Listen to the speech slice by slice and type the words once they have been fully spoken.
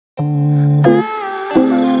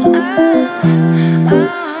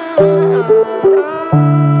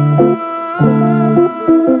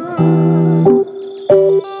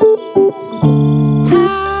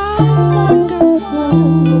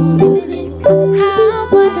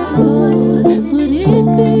wonderful would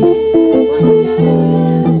it be?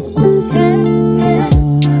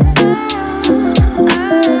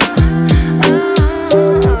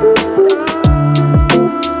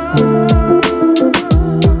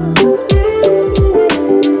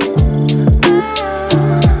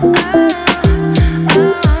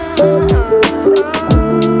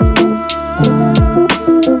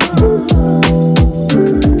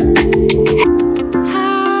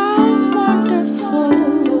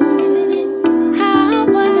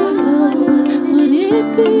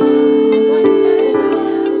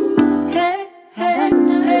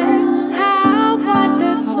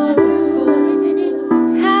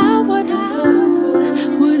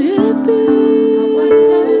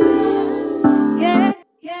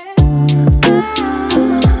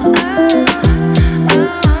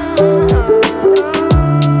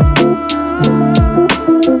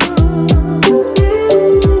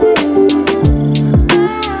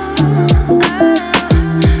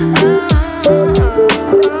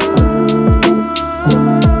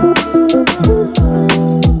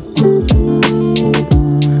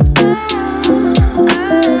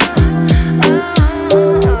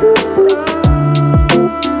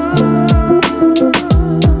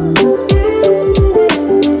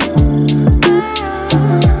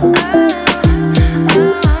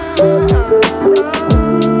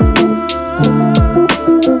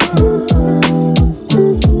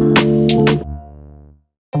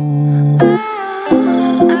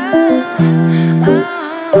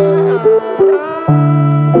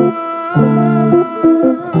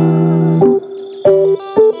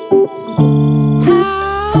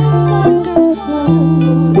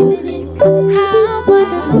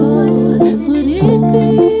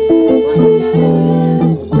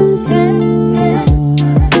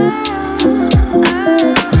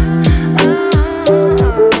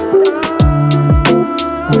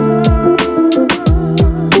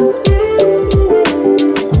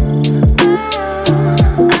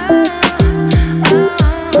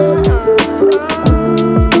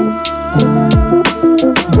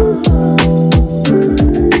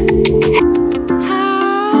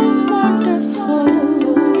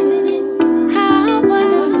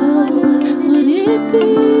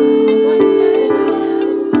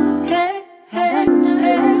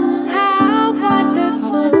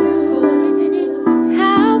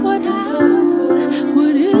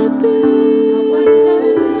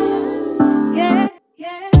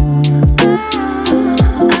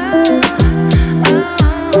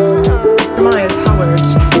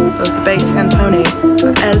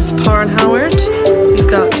 Parr and Howard. We've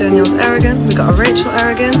got Danielle's Aragon, we've got a Rachel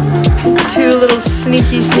Aragon. Two little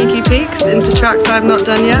sneaky peeks into tracks I've not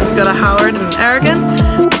done yet. We've got a Howard and an Aragon.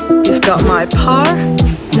 We've got my Parr,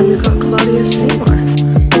 and we've got Claudia Seymour.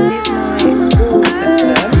 Here's my gold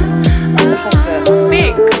pendulum. The holder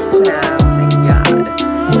fixed now, thank God.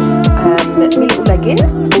 My little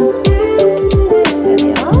leggings. There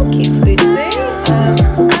they are, cute bootsy.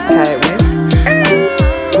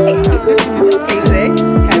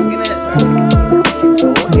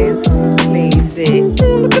 Okay,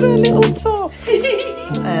 look at her little top. With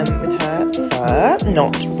her fur,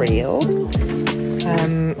 not real.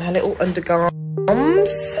 Her little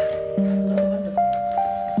undergarments.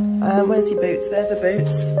 Where's your boots? There's her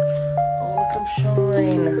boots. Oh, look at them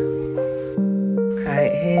shine. Okay,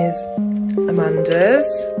 here's Amanda's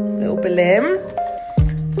little Boleyn.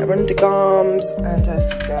 Her undergarms and her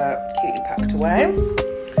skirt cutely packed away. And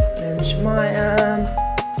then Shemaya,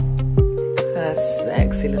 her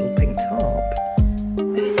sexy little pink top.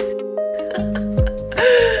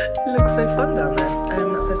 Looks so fun down there.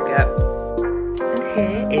 That's her skirt. And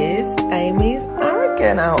here is Amy's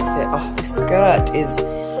Aragon outfit. Oh, this skirt is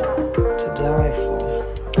to die for.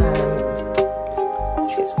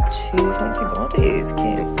 She has two fancy bodies.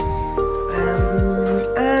 Cute.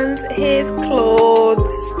 And here's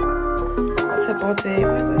Claude's. That's her body.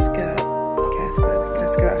 Where's her skirt? Okay, her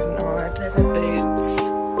skirt hasn't arrived. There's her boots.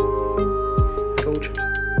 Gorgeous.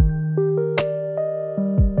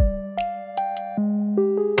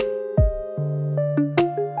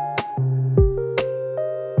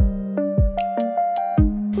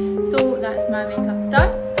 So that's my makeup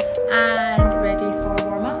done and ready for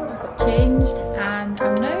warm up. I've got changed and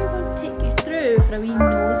I'm now going to take you through for a wee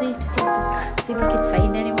nosy to see if we can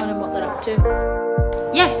find anyone and what they're up to.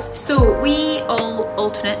 Yes, so we all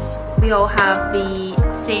alternates. We all have the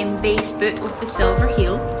same base boot with the silver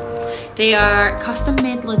heel. They are custom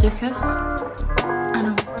made Laducas. I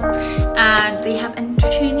know. And they have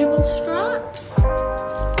interchangeable straps.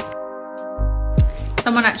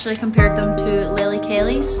 Someone actually compared them to Lily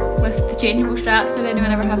Kelly's with the changeable straps. Did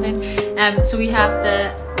anyone ever have them? So we have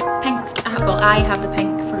the pink, well I have the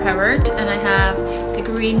pink for Howard, and I have the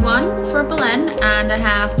green one for Boleyn, and I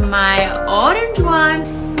have my orange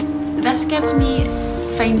one. This gives me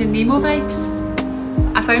Finding Nemo vibes.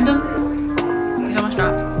 I found him. He's on my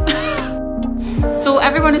strap. So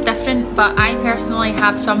everyone is different, but I personally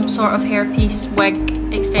have some sort of hairpiece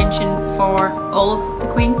wig extension for all of the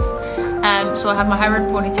queens. So I have my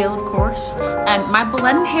Howard ponytail, of course. My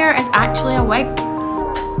Boleyn hair is actually a wig.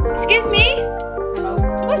 Excuse me? Hello.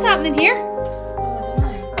 What's happening here? Oh,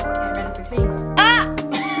 I don't know. Getting ready for Cleves. Ah!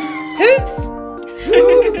 Hooves!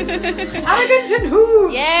 Hooves! Aragon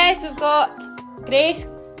hooves! Yes, we've got Grace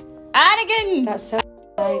Aragon! That's so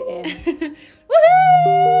exciting.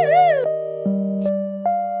 Woohoo!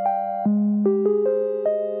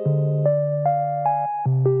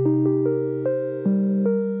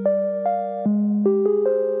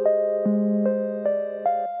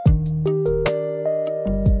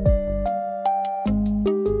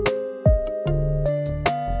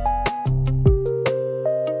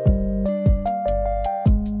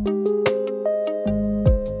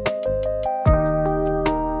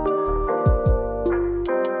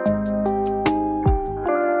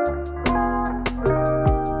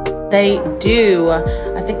 They do.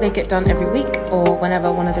 I think they get done every week, or whenever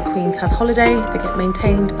one of the queens has holiday, they get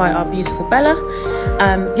maintained by our beautiful Bella.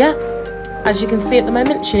 Yeah, as you can see at the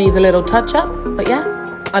moment, she needs a little touch up, but yeah,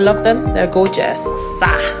 I love them. They're gorgeous.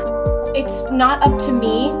 It's not up to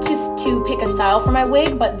me to pick a style for my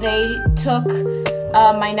wig, but they took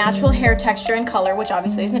my natural hair texture and color, which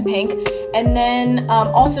obviously isn't pink, and then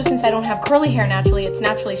also since I don't have curly hair naturally, it's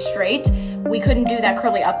naturally straight, we couldn't do that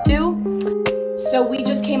curly updo. So we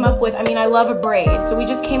just came up with, I mean, I love a braid, so we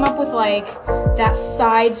just came up with like that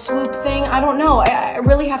side swoop thing. I don't know, I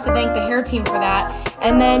really have to thank the hair team for that.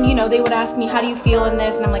 And then, you know, they would ask me, how do you feel in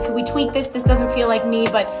this? And I'm like, could we tweak this? This doesn't feel like me,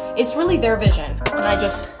 but it's really their vision. And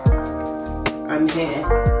I'm here.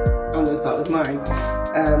 I'm gonna start with mine.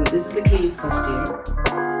 This is the Cleves costume.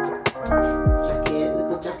 Jacket,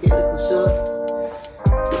 little shorts.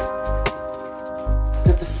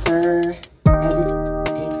 Got the fur, as it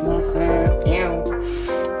takes my fur.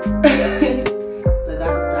 But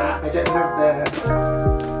that's that. I don't have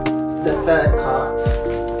the third part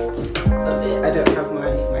of it. I don't have my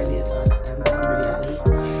leotard. That's really early.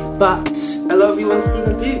 But a lot of you want to see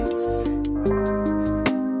the boots.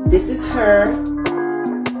 This is her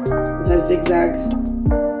with her zigzag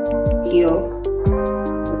heel.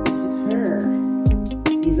 But this is her.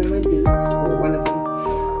 These are my boots, or one of them.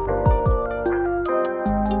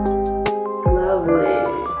 Lovely.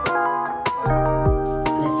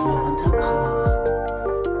 Let's move on to Parr.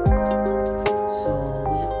 So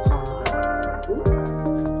we have Parr. Ooh.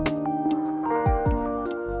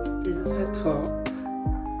 This is her top.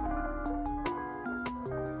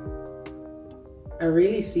 I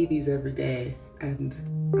really see these every day, and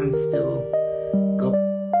I'm still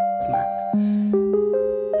smacked.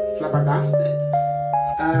 Flabbergasted.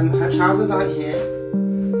 Her trousers aren't here.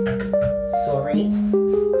 Sorry.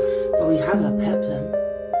 But we have a peplum.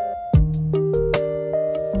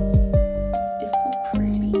 It's so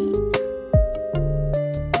pretty.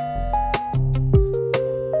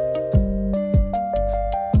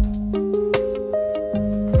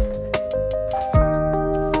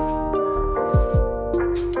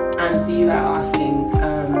 And for you that are asking,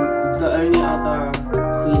 the only other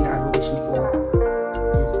queen I've auditioned for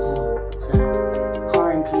is Parr. So Parr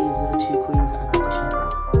and Cleves are the two queens that I've auditioned for.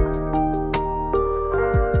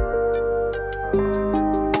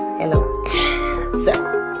 Hello. So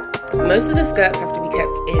most of the skirts have to be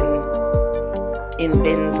kept in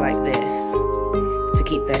bins like this to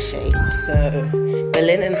keep their shape. So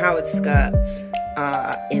Boleyn and Howard's skirts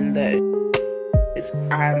are in those.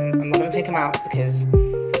 I'm not going to take them out because,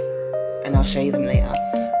 and I'll show you them later.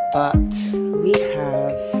 But we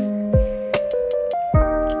have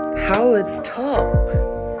Howard's top.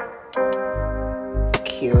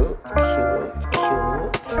 Cute, cute,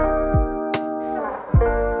 cute.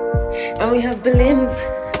 And we have Boleyn's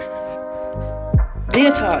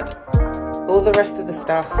leotard. All the rest of the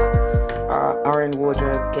stuff are in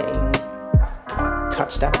wardrobe getting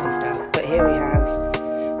touched up and stuff. But here we have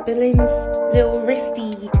Boleyn's little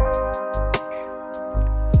wristy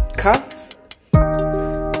cuffs.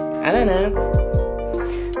 I don't know,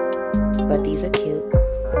 but these are cute.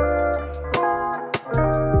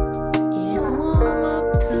 It's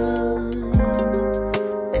warm-up time.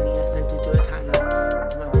 And yes, I did do a time lapse to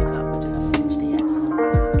my makeup, which is unfinished yet, so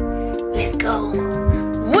let's go.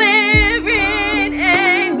 Wearing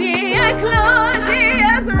Amy and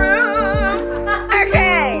Claudia's room.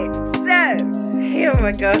 Okay, so, oh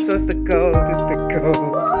my gosh, what's the gold? It's the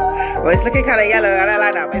gold. Well, it's looking kind of yellow. I don't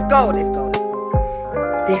like that, but it's gold. It's gold. It's gold.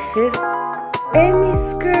 This is Amy's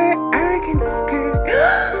skirt, Aragon's skirt,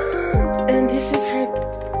 and this is her.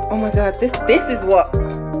 Oh my God, this is what.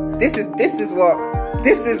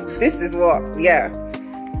 Yeah.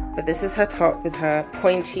 But this is her top with her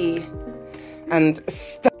pointy and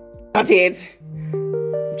studded.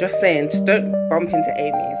 Just saying, just don't bump into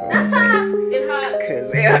Amy. Is what I'm saying. It hurt.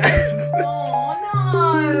 Because it hurts. Oh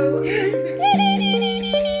no.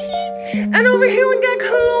 And over here we got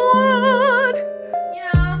Claude.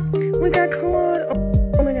 Yeah. We got Claude.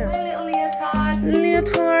 Oh my God. My little leotard.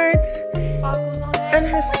 Leotards. Sparkles on it. And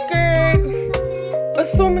her skirt. Oh,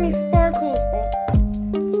 so many sparkles.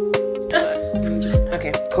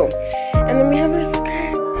 Okay, cool. And then we have her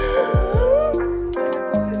skirt.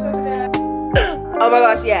 Oh my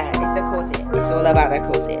gosh, yeah, it's the corset. It's all about that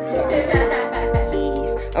corset. Yes.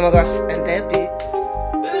 Oh my gosh, and their boots.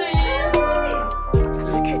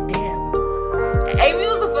 Look at them. Amy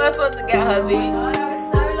was the first one to get her boots. Oh, I was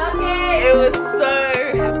so lucky. It was so.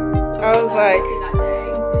 I was like,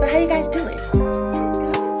 so how you guys doing?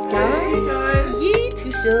 Yeah,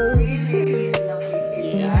 2 shows.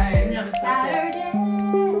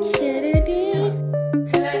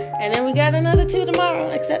 And then we got another 2 tomorrow,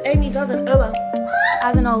 except Amy doesn't. Oh well.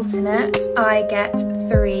 As an alternate, I get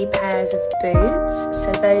 3 pairs of boots.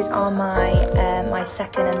 So those are my my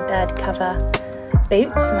second and third cover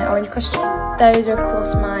boots for my orange costume. Those are of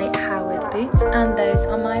course my Howard boots, and those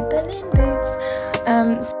are my Boleyn boots.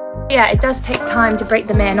 So yeah, it does take time to break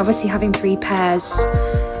them in. Obviously having 3 pairs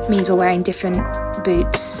means we're wearing different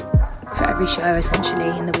boots for every show essentially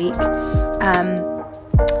in the week.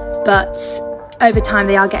 But over time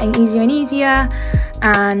they are getting easier and easier,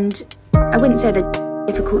 and I wouldn't say they're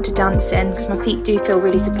difficult to dance in because my feet do feel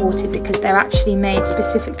really supported because they're actually made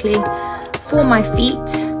specifically for my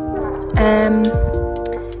feet.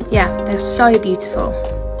 Yeah, they're so beautiful.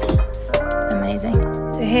 Amazing.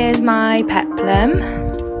 So here's my peplum.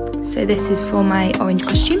 So this is for my orange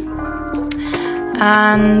costume.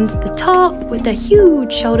 And the top with the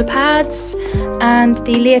huge shoulder pads and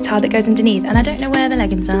the leotard that goes underneath. And I don't know where the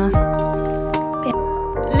leggings are.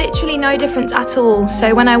 Literally no difference at all.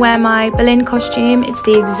 So when I wear my Boleyn costume, it's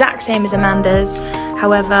the exact same as Amanda's.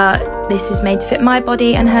 However, this is made to fit my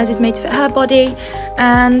body and hers is made to fit her body.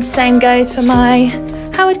 And same goes for my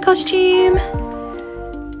Howard costume.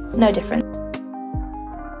 No difference.